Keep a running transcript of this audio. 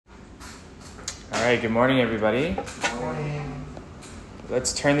All right, good morning, everybody. Good morning.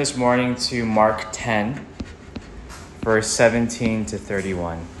 Let's turn this morning to Mark 10, verse 17 to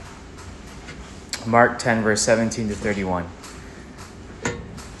 31. Mark 10, verse 17 to 31.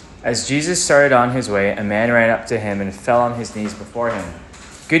 As Jesus started on his way, a man ran up to him and fell on his knees before him.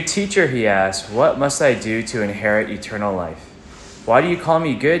 "Good teacher," he asked, "what must I do to inherit eternal life?" "Why do you call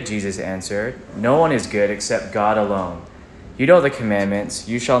me good?" Jesus answered. "No one is good except God alone. You know the commandments.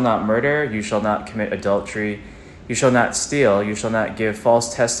 You shall not murder. You shall not commit adultery. You shall not steal. You shall not give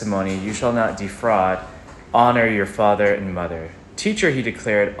false testimony. You shall not defraud. Honor your father and mother." "Teacher," he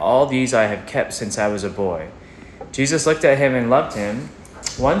declared, "all these I have kept since I was a boy." Jesus looked at him and loved him.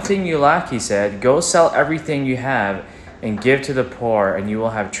 "One thing you lack," he said. "Go sell everything you have and give to the poor, and you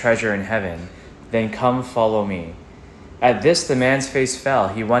will have treasure in heaven. Then come follow me." At this, the man's face fell.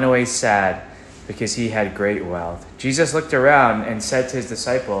 He went away sad because he had great wealth. Jesus looked around and said to his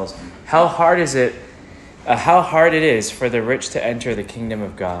disciples, How hard it is for the rich to enter the kingdom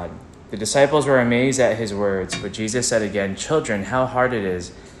of God." The disciples were amazed at his words, but Jesus said again, "Children, how hard it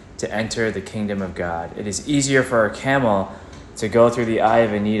is to enter the kingdom of God. It is easier for a camel to go through the eye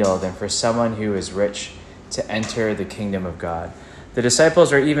of a needle than for someone who is rich to enter the kingdom of God." The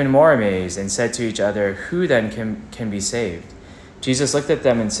disciples were even more amazed and said to each other, "Who then can be saved?" Jesus looked at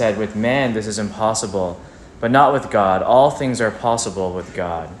them and said, "With man this is impossible, but not with God. All things are possible with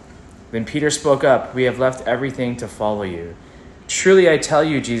God." Then Peter spoke up, "We have left everything to follow you." "Truly I tell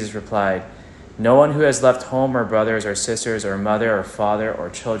you," Jesus replied, "no one who has left home or brothers or sisters or mother or father or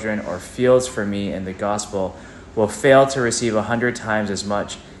children or fields for me and the gospel will fail to receive 100 times as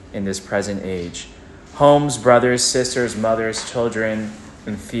much in this present age. Homes, brothers, sisters, mothers, children,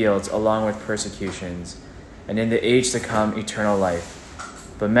 and fields, along with persecutions, and in the age to come, eternal life.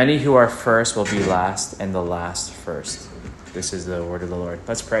 But many who are first will be last, and the last first." This is the word of the Lord.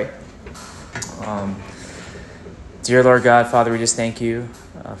 Let's pray. Dear Lord God, Father, we just thank you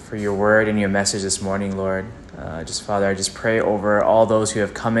for your word and your message this morning, Lord. Father, I just pray over all those who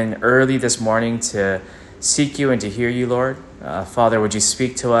have come in early this morning to seek you and to hear you, Lord. Father, would you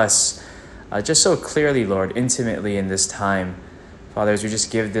speak to us just so clearly, Lord, intimately in this time. Father, as we just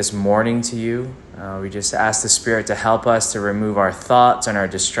give this morning to you, we just ask the Spirit to help us to remove our thoughts and our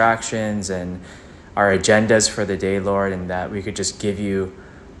distractions and our agendas for the day, Lord, and that we could just give you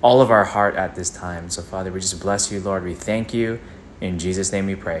all of our heart at this time. So, Father, we just bless you, Lord. We thank you. In Jesus' name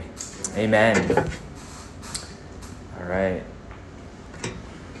we pray. Amen. All right.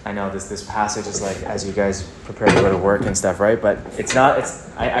 I know this passage is like, as you guys prepare to go to work and stuff, right? But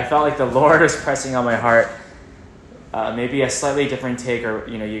I felt like the Lord was pressing on my heart. Maybe a slightly different take, or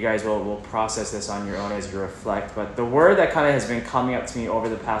you guys will process this on your own as you reflect. But the word that kind of has been coming up to me over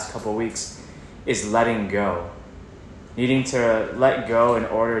the past couple of weeks is letting go. Needing to let go in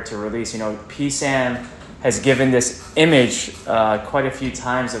order to release. PSAM has given this image quite a few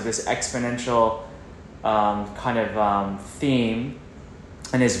times of this exponential theme.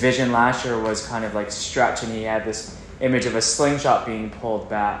 And his vision last year was kind of like stretch, and he had this image of a slingshot being pulled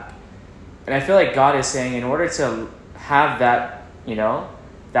back. And I feel like God is saying, in order to have that,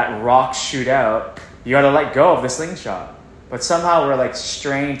 that rock shoot out, you got to let go of the slingshot. But somehow we're like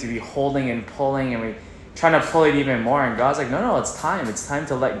strained to be holding and pulling, and we're trying to pull it even more. And God's like, no, it's time. It's time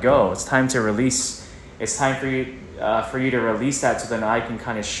to let go. It's time to release. It's time for you to release that, so then I can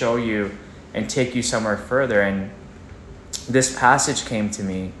kind of show you and take you somewhere further. And this passage came to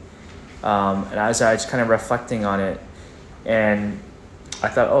me, and as I was kind of reflecting on it, and I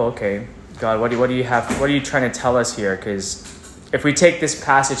thought, oh, okay, God, what do you have? What are you trying to tell us here? Because if we take this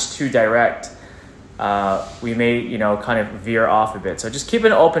passage too direct, we may, kind of veer off a bit. So just keep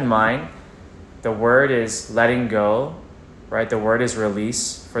an open mind. The word is letting go, right? The word is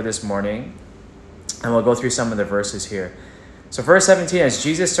release for this morning, and we'll go through some of the verses here. So verse 17, as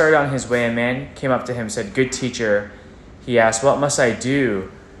Jesus started on his way, a man came up to him and said, "Good teacher," he asked, "what must I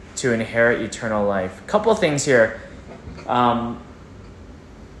do to inherit eternal life?" A couple of things here.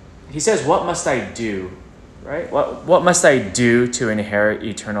 He says, "What must I do?" Right? What must I do to inherit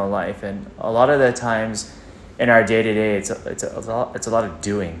eternal life? And a lot of the times in our day-to-day, it's a lot of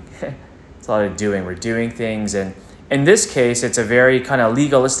doing. It's a lot of doing. We're doing things. And in this case, it's a very kind of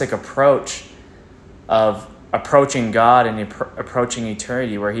legalistic approach of approaching God and approaching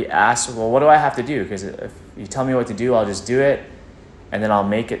eternity, where he asks, well, what do I have to do? Because if you tell me what to do, I'll just do it, and then I'll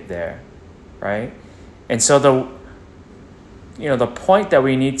make it there, right? And so the point that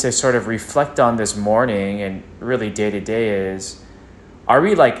we need to sort of reflect on this morning and really day to day is, are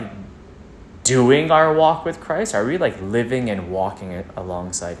we like doing our walk with Christ? Are we like living and walking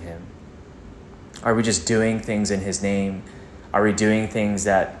alongside him? Are we just doing things in his name? Are we doing things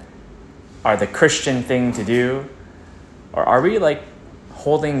that are the Christian thing to do? Or are we like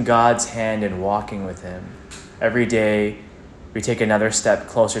holding God's hand and walking with him? Every day we take another step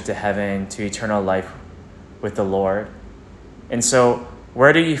closer to heaven, to eternal life with the Lord. And so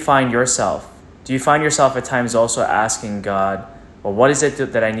where do you find yourself? Do you find yourself at times also asking God, well, what is it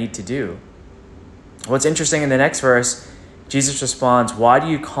that I need to do? What's interesting in the next verse, Jesus responds, why do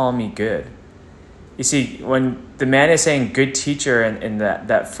you call me good? You see, when the man is saying good teacher in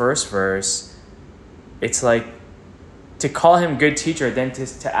that first verse, it's like to call him good teacher, then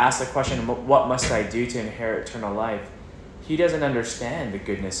to ask the question, what must I do to inherit eternal life? He doesn't understand the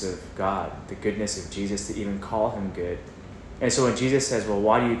goodness of God, the goodness of Jesus, to even call him good. And so when Jesus says, well,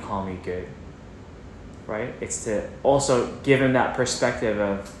 why do you call me good? Right? It's to also give him that perspective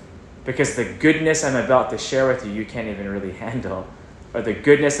of, because the goodness I'm about to share with you, you can't even really handle. Or the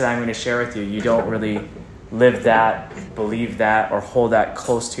goodness that I'm going to share with you, you don't really live that, believe that, or hold that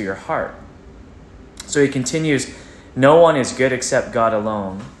close to your heart. So he continues, no one is good except God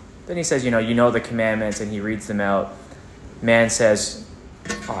alone. Then he says, you know the commandments, and he reads them out. Man says,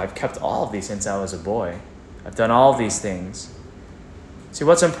 oh, I've kept all of these since I was a boy. I've done all of these things. See,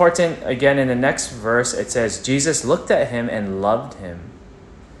 what's important, again, in the next verse, it says, Jesus looked at him and loved him.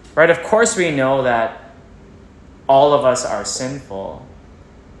 Right? Of course we know that all of us are sinful.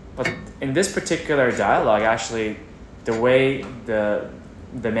 But in this particular dialogue, actually, the way the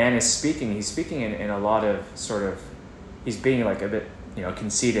man is speaking, he's speaking in a lot of sort of, he's being like a bit,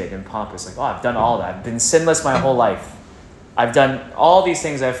 conceited and pompous. Like, oh, I've done all that. I've been sinless my whole life. I've done all these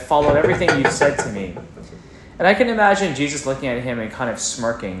things. I've followed everything you've said to me. And I can imagine Jesus looking at him and kind of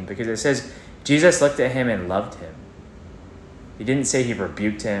smirking, because it says Jesus looked at him and loved him. He didn't say he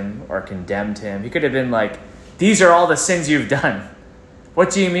rebuked him or condemned him. He could have been like, these are all the sins you've done.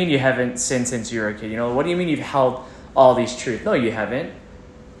 What do you mean you haven't sinned since you were a kid? What do you mean you've held all these truths? No, you haven't.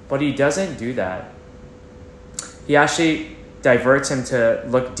 But he doesn't do that. He actually diverts him to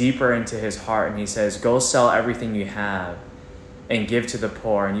look deeper into his heart, and he says, go sell everything you have and give to the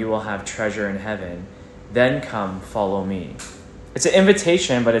poor, and you will have treasure in heaven. Then come, follow me. It's an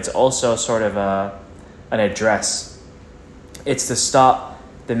invitation, but it's also sort of an address. It's to stop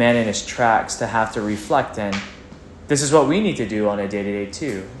the man in his tracks, to have to reflect. And this is what we need to do on a day-to-day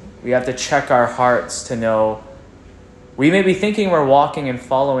too. We have to check our hearts to know we may be thinking we're walking and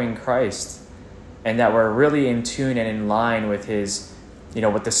following Christ, and that we're really in tune and in line with his,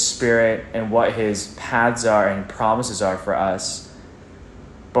 with the Spirit and what his paths are and promises are for us.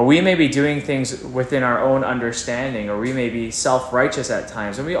 But we may be doing things within our own understanding, or we may be self-righteous at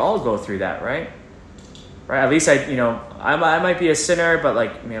times, and we all go through that, right? Right? At least I might be a sinner, but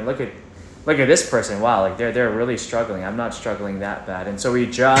look at this person. Wow, they're really struggling. I'm not struggling that bad. And so we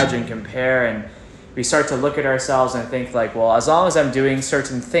judge and compare, and we start to look at ourselves and think well, as long as I'm doing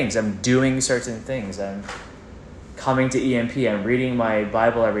certain things, I'm coming to EMP, I'm reading my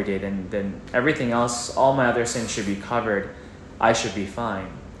Bible every day, then everything else, all my other sins should be covered. I should be fine.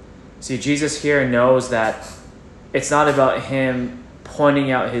 See, Jesus here knows that it's not about him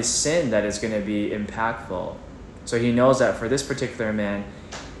pointing out his sin that is going to be impactful. So he knows that for this particular man,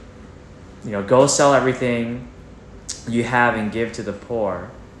 go sell everything you have and give to the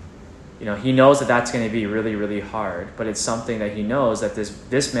poor. He knows that that's going to be really, really hard, but it's something that he knows that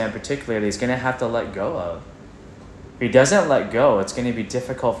this man particularly is going to have to let go of. If he doesn't let go, it's going to be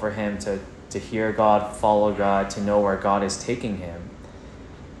difficult for him to hear God, follow God, to know where God is taking him.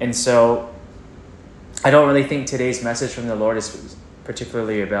 And so I don't really think today's message from the Lord is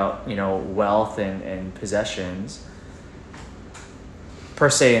particularly about, wealth and possessions per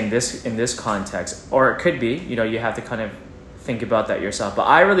se in this context. Or it could be, you have to kind of think about that yourself. But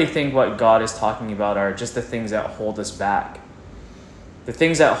I really think what God is talking about are just the things that hold us back. The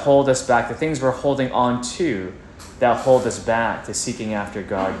things that hold us back, the things we're holding on to that hold us back to seeking after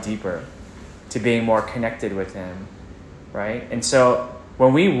God deeper, to being more connected with him, right? And so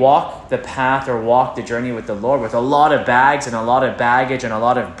when we walk the path or walk the journey with the Lord with a lot of bags and a lot of baggage and a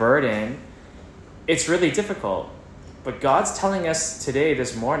lot of burden, it's really difficult. But God's telling us today,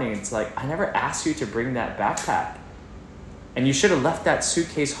 this morning, it's like, I never asked you to bring that backpack. And you should have left that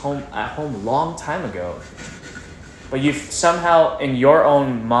suitcase at home long time ago. But you've somehow, in your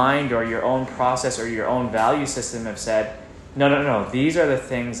own mind or your own process or your own value system, have said, no, these are the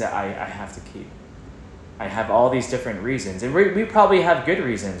things that I have to keep. I have all these different reasons. And we probably have good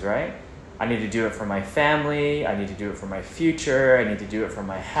reasons, right? I need to do it for my family. I need to do it for my future. I need to do it for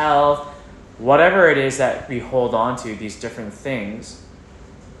my health. Whatever it is that we hold on to, these different things,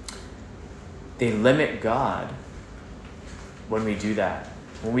 they limit God when we do that.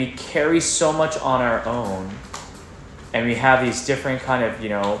 When we carry so much on our own, and we have these different kind of,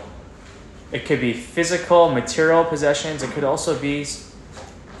 It could be physical, material possessions. It could also be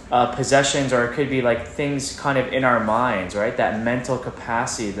possessions, or it could be like things kind of in our minds, right? That mental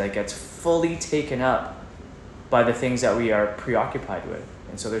capacity that gets fully taken up by the things that we are preoccupied with.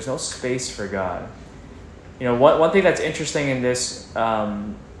 And so there's no space for God. One thing that's interesting in this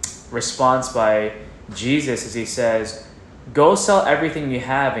response by Jesus is he says, go sell everything you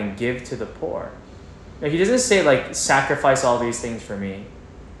have and give to the poor. Now, he doesn't say like, sacrifice all these things for me.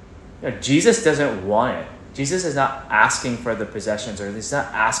 Jesus doesn't want it. Jesus is not asking for the possessions, or he's not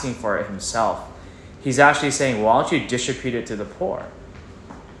asking for it himself. He's actually saying, why don't you distribute it to the poor?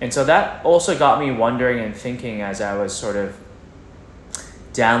 And so that also got me wondering and thinking as I was sort of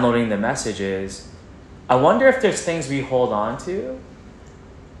downloading the messages. I wonder if there's things we hold on to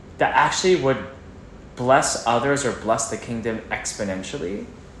that actually would bless others or bless the kingdom exponentially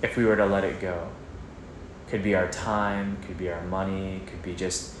if we were to let it go. Could be our time, could be our money, could be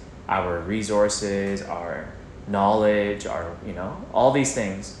just our resources, our knowledge, our, all these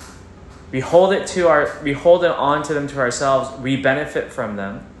things. We hold it on to them to ourselves. We benefit from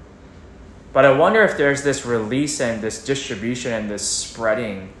them. But I wonder if there's this release and this distribution and this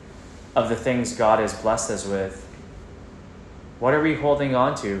spreading of the things God has blessed us with. What are we holding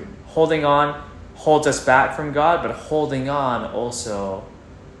on to? Holding on holds us back from God, but holding on also,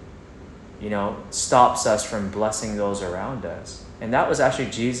 stops us from blessing those around us. And that was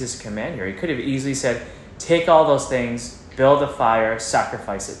actually Jesus' command here. He could have easily said, take all those things, build a fire,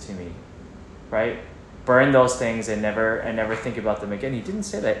 sacrifice it to me, right? Burn those things and never think about them again. He didn't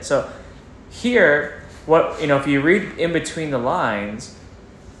say that. So here, if you read in between the lines,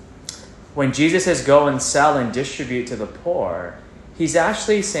 when Jesus says go and sell and distribute to the poor, he's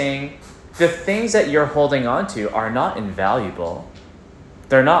actually saying the things that you're holding on to are not invaluable.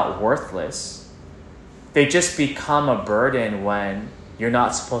 They're not worthless. They just become a burden when you're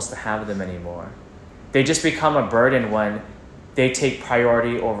not supposed to have them anymore. They just become a burden when they take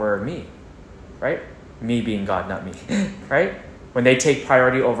priority over me, right? Me being God, not me, right? When they take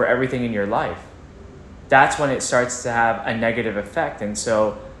priority over everything in your life, that's when it starts to have a negative effect. And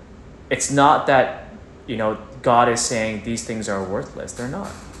so it's not that, God is saying these things are worthless. They're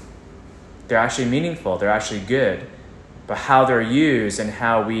not. They're actually meaningful. They're actually good. But how they're used and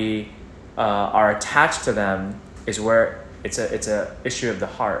how we are attached to them is where it's a issue of the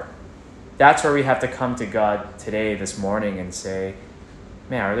heart. That's where we have to come to God today, this morning, and say,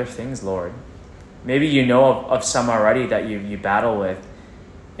 man, are there things, Lord? Maybe you know of some already that you battle with,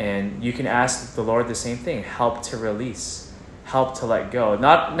 and you can ask the Lord the same thing. Help to release. Help to let go.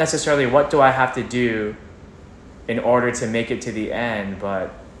 Not necessarily what do I have to do in order to make it to the end,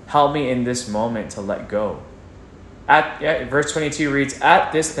 but help me in this moment to let go. Verse 22 reads,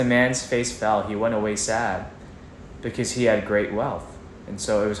 at this the man's face fell. He went away sad because he had great wealth. And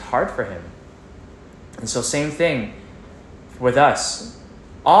so it was hard for him. And so same thing with us.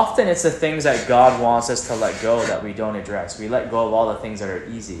 Often it's the things that God wants us to let go that we don't address. We let go of all the things that are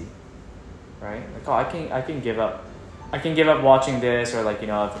easy, right? Like, I can give up. I can give up watching this, or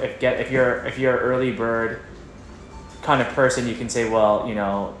if you're an early bird kind of person, you can say,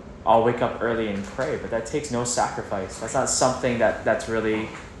 well, I'll wake up early and pray, but that takes no sacrifice. That's not something that's really,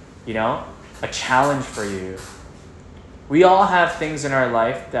 a challenge for you. We all have things in our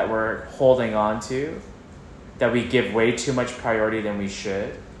life that we're holding on to, that we give way too much priority than we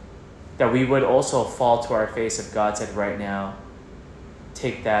should, that we would also fall to our face if God said right now,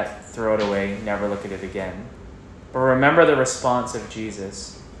 take that, throw it away, never look at it again. But remember the response of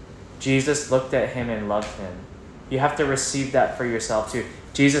Jesus. Jesus looked at him and loved him. You have to receive that for yourself too.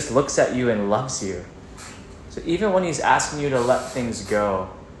 Jesus looks at you and loves you. So even when he's asking you to let things go,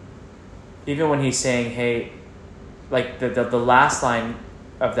 even when he's saying, hey, like the last line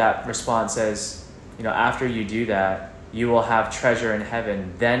of that response says, after you do that, you will have treasure in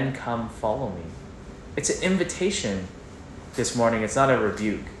heaven, then come follow me. It's an invitation this morning. It's not a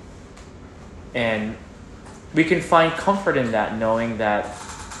rebuke. And we can find comfort in that, knowing that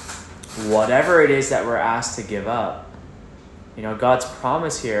whatever it is that we're asked to give up, God's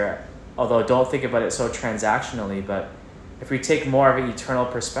promise here, although don't think about it so transactionally, but if we take more of an eternal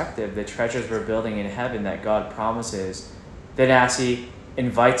perspective, the treasures we're building in heaven that God promises, then as he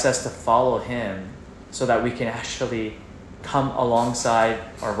invites us to follow him so that we can actually come alongside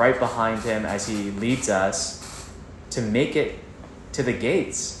or right behind him as he leads us to make it to the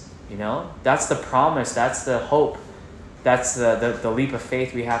gates. That's the promise. That's the hope. That's the leap of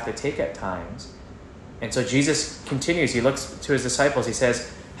faith we have to take at times. And so Jesus continues. He looks to his disciples. He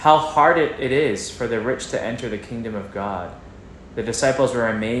says, how hard it is for the rich to enter the kingdom of God. The disciples were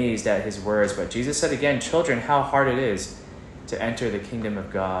amazed at his words. But Jesus said again, children, how hard it is to enter the kingdom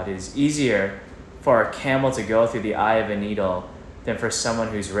of God. It is easier for a camel to go through the eye of a needle than for someone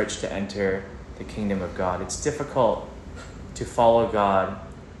who's rich to enter the kingdom of God. It's difficult to follow God.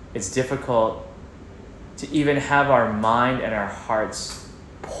 It's difficult to even have our mind and our hearts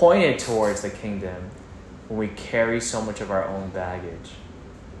pointed towards the kingdom when we carry so much of our own baggage,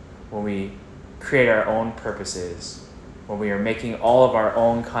 when we create our own purposes, when we are making all of our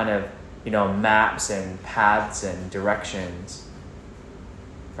own kind of, maps and paths and directions,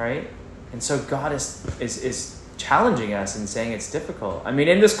 right? And so God is challenging us and saying it's difficult. I mean,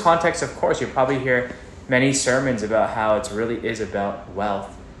 in this context, of course, you probably hear many sermons about how it really is about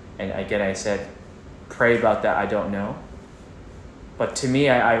wealth. And again, I said, pray about that, I don't know. But to me,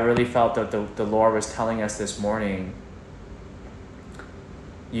 I really felt that the Lord was telling us this morning,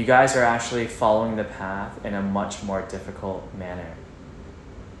 you guys are actually following the path in a much more difficult manner.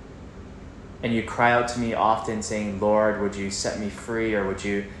 And you cry out to me often saying, Lord, would you set me free, or would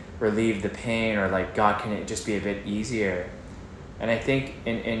you relieve the pain, or like, God, can it just be a bit easier? And I think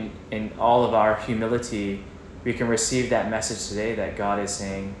in all of our humility, we can receive that message today that God is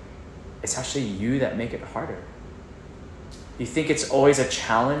saying, it's actually you that make it harder. You think it's always a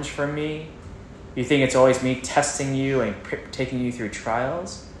challenge for me? You think it's always me testing you and taking you through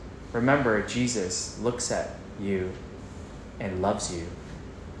trials? Remember, Jesus looks at you and loves you.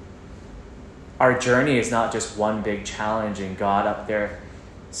 Our journey is not just one big challenge and God up there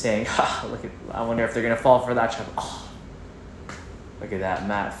saying, I wonder if they're going to fall for that challenge. Oh, look at that,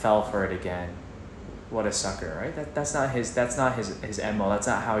 Matt fell for it again. What a sucker, right? That's not his MO. That's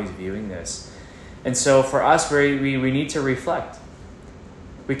not how he's viewing this. And so for us, we need to reflect.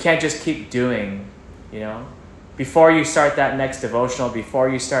 We can't just keep doing, Before you start that next devotional, before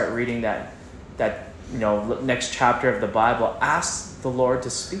you start reading that next chapter of the Bible, ask the Lord to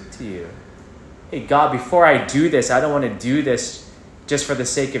speak to you. Hey, God, before I do this, I don't want to do this just for the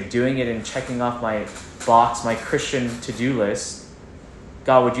sake of doing it and checking off my box, my Christian to-do list.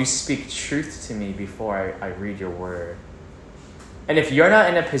 God, would you speak truth to me before I read your word? And if you're not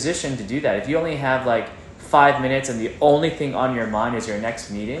in a position to do that, if you only have 5 minutes and the only thing on your mind is your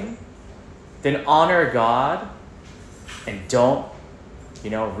next meeting, then honor God and don't,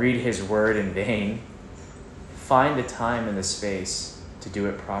 read his word in vain. Find the time and the space to do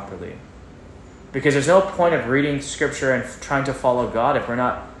it properly. Because there's no point of reading scripture and trying to follow God if we're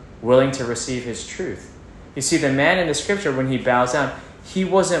not willing to receive his truth. You see, the man in the scripture, when he bows down, he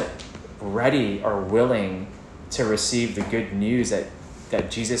wasn't ready or willing to receive the good news that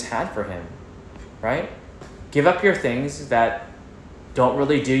Jesus had for him, right? Give up your things that don't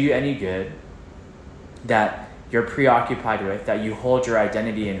really do you any good, that you're preoccupied with, that you hold your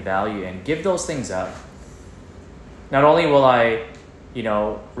identity and value in. Give those things up. Not only will I,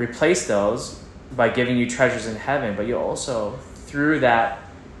 replace those by giving you treasures in heaven, but you'll also, through that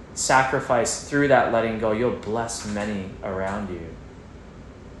sacrifice, through that letting go, you'll bless many around you.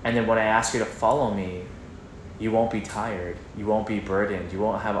 And then when I ask you to follow me, you won't be tired. You won't be burdened. You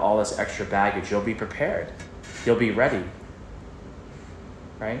won't have all this extra baggage. You'll be prepared. You'll be ready.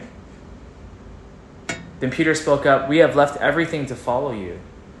 Right? Then Peter spoke up, we have left everything to follow you.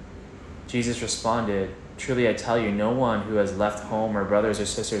 Jesus responded, truly I tell you, no one who has left home or brothers or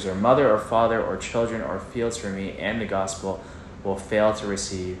sisters or mother or father or children or fields for me and the gospel will fail to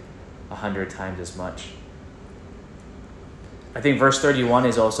receive 100 times as much. I think verse 31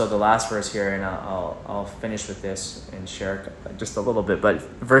 is also the last verse here, and I'll finish with this and share just a little bit. But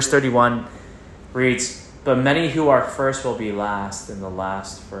verse 31 reads, but many who are first will be last, and the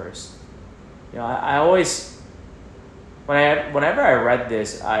last first. I always, whenever I read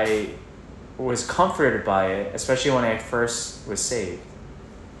this, I was comforted by it, especially when I first was saved.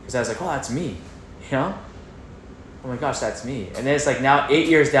 Because I was like, oh, that's me, Oh my gosh, that's me. And then it's now 8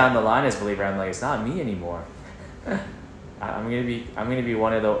 years down the line as a believer, I'm like, it's not me anymore. I'm gonna be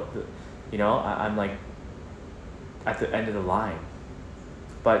one of the I'm at the end of the line.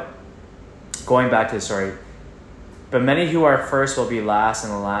 But going back to the story, but many who are first will be last,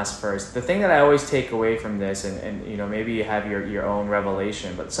 and the last first. The thing that I always take away from this, and maybe you have your own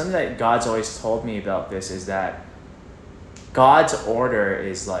revelation, but something that God's always told me about this is that God's order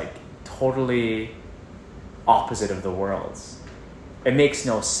is totally opposite of the world's. It makes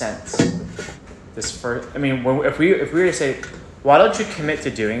no sense. If we were to say, why don't you commit to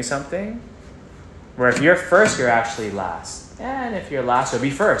doing something where if you're first, you're actually last, and if you're last, you'll be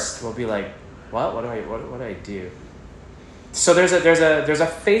first. We'll be like, what do I do? So there's a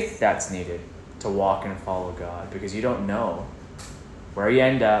faith that's needed to walk and follow God, because you don't know where you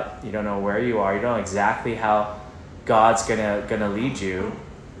end up, you don't know where you are, you don't know exactly how God's gonna lead you.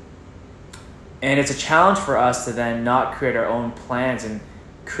 And it's a challenge for us to then not create our own plans and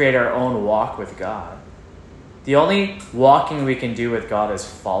create our own walk with God. The only walking we can do with God is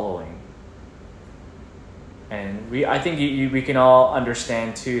following. And I think we can all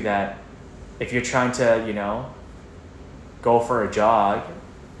understand too that if you're trying to, go for a jog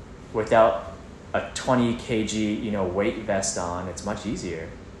without a 20 kg, weight vest on, it's much easier,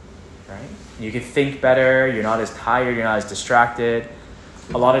 right? You can think better, you're not as tired, you're not as distracted.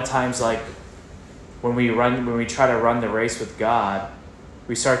 A lot of times, like, when we try to run the race with God,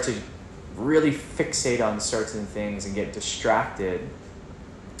 we start to really fixate on certain things and get distracted.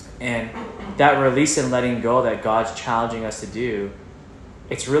 And that release and letting go that God's challenging us to do,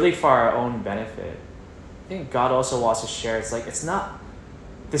 it's really for our own benefit. I think God also wants to share, it's not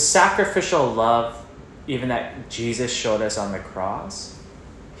the sacrificial love even that Jesus showed us on the cross.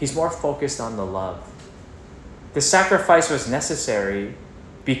 He's more focused on the love. The sacrifice was necessary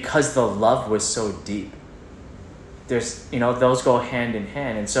because the love was so deep. Those go hand in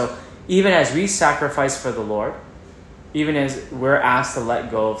hand. And so even as we sacrifice for the Lord, even as we're asked to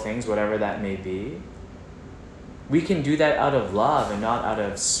let go of things, whatever that may be, we can do that out of love and not out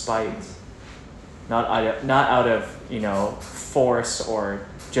of spite, not out of force or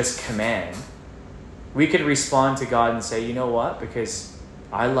just command. We could respond to God and say, you know what? Because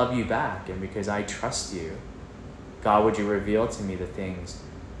I love you back and because I trust you, God, would you reveal to me the things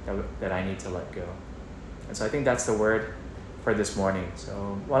that I need to let go? And so I think that's the word for this morning. So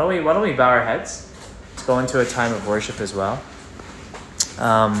why don't we bow our heads? Let's go into a time of worship as well.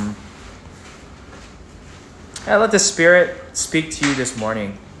 Let the Spirit speak to you this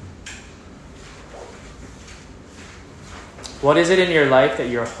morning. What is it in your life that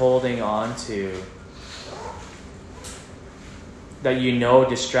you're holding on to, that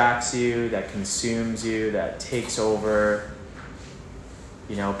distracts you, that consumes you, that takes over,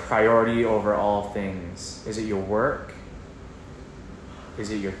 priority over all things? Is it your work? Is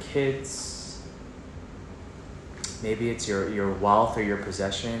it your kids? Maybe it's your wealth or your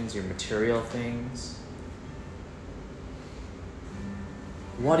possessions, your material things.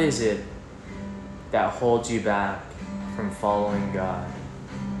 What is it that holds you back from following God?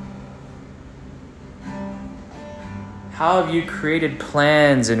 How have you created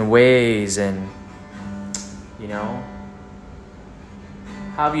plans and ways and,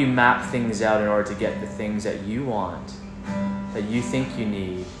 how have you mapped things out in order to get the things that you want, that you think you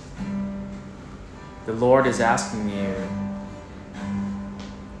need? The Lord is asking you,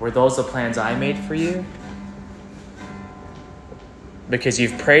 were those the plans I made for you? Because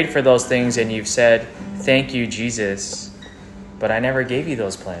you've prayed for those things and you've said, thank you, Jesus, but I never gave you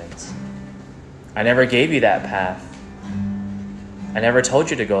those plans. I never gave you that path. I never told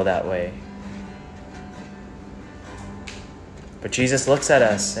you to go that way. But Jesus looks at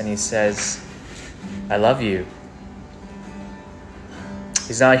us and he says, I love you.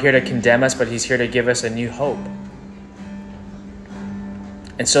 He's not here to condemn us, but he's here to give us a new hope.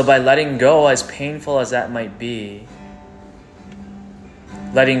 And so by letting go, as painful as that might be,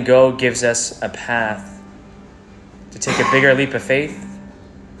 letting go gives us a path to take a bigger leap of faith,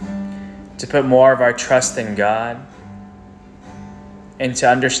 to put more of our trust in God, and to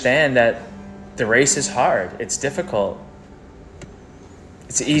understand that the race is hard. It's difficult.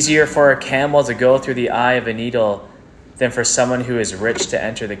 It's easier for a camel to go through the eye of a needle than for someone who is rich to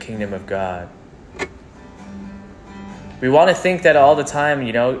enter the kingdom of God. We want to think that all the time,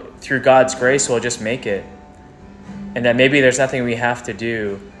 through God's grace, we'll just make it. And that maybe there's nothing we have to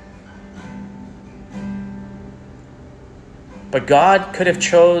do. But God could have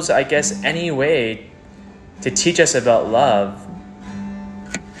chose, any way to teach us about love.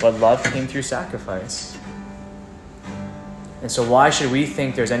 But love came through sacrifice. And so why should we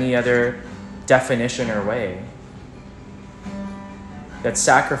think there's any other definition or way? That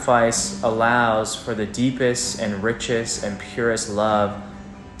sacrifice allows for the deepest and richest and purest love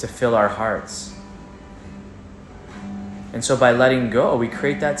to fill our hearts. And so by letting go, we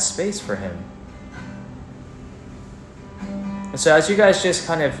create that space for him. And so as you guys just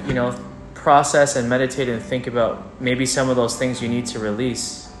kind of, process and meditate and think about maybe some of those things you need to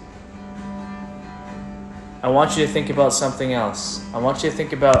release, I want you to think about something else. I want you to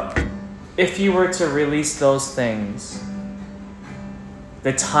think about if you were to release those things,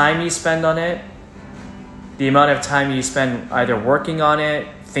 the time you spend on it, the amount of time you spend either working on it,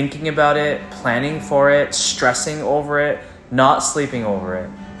 thinking about it, planning for it, stressing over it, not sleeping over it.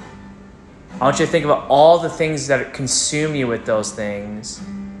 I want you to think about all the things that consume you with those things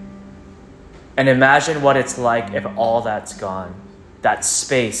and imagine what it's like if all that's gone. That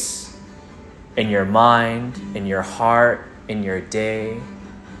space in your mind, in your heart, in your day.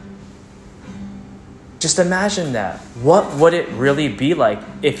 Just imagine that. What would it really be like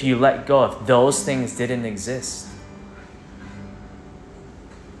if you let go, if those things didn't exist?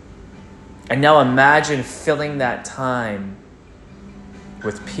 And now imagine filling that time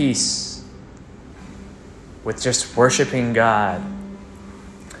with peace, with just worshiping God,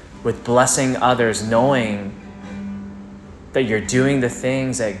 with blessing others, knowing that you're doing the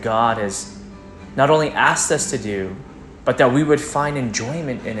things that God has not only asked us to do, but that we would find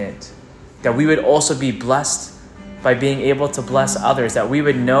enjoyment in it. That we would also be blessed by being able to bless others. That we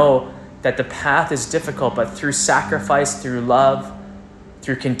would know that the path is difficult, but through sacrifice, through love,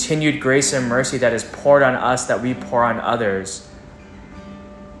 through continued grace and mercy that is poured on us, that we pour on others.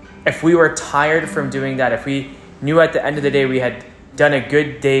 If we were tired from doing that, if we knew at the end of the day we had done a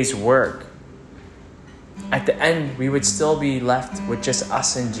good day's work, at the end we would still be left with just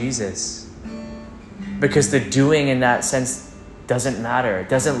us and Jesus. Because the doing in that sense doesn't matter. It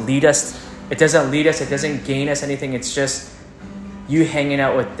doesn't lead us. It doesn't gain us anything. It's just you hanging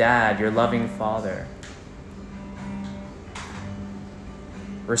out with Dad, your loving Father.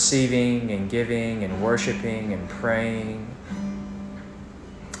 Receiving and giving and worshiping and praying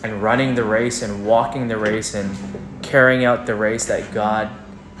and running the race and walking the race and carrying out the race that God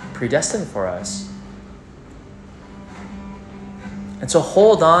predestined for us. And so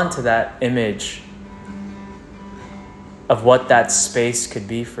hold on to that image of what that space could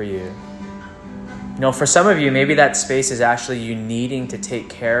be for you. You know, for some of you, maybe that space is actually you needing to take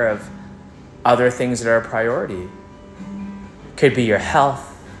care of other things that are a priority. Could be your health,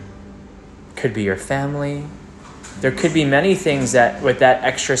 could be your family. There could be many things that with that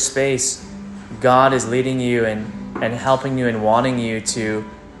extra space, God is leading you and helping you and wanting you to,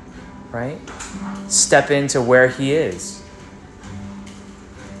 right, step into where He is.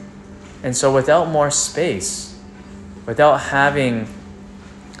 And so without more space, without having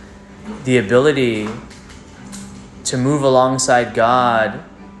the ability to move alongside God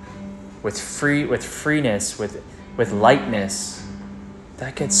with freeness, with lightness,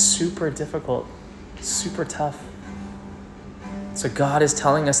 that gets super difficult, super tough. So God is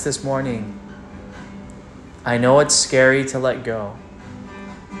telling us this morning, I know it's scary to let go.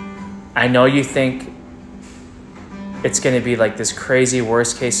 I know you think it's going to be like this crazy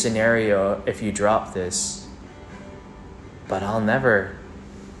worst case scenario if you drop this. But I'll never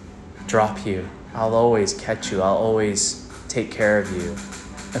drop you. I'll always catch you. I'll always take care of you.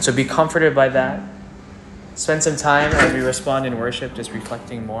 And so be comforted by that. Spend some time as we respond in worship, just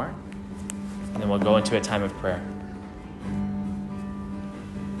reflecting more. And then we'll go into a time of prayer.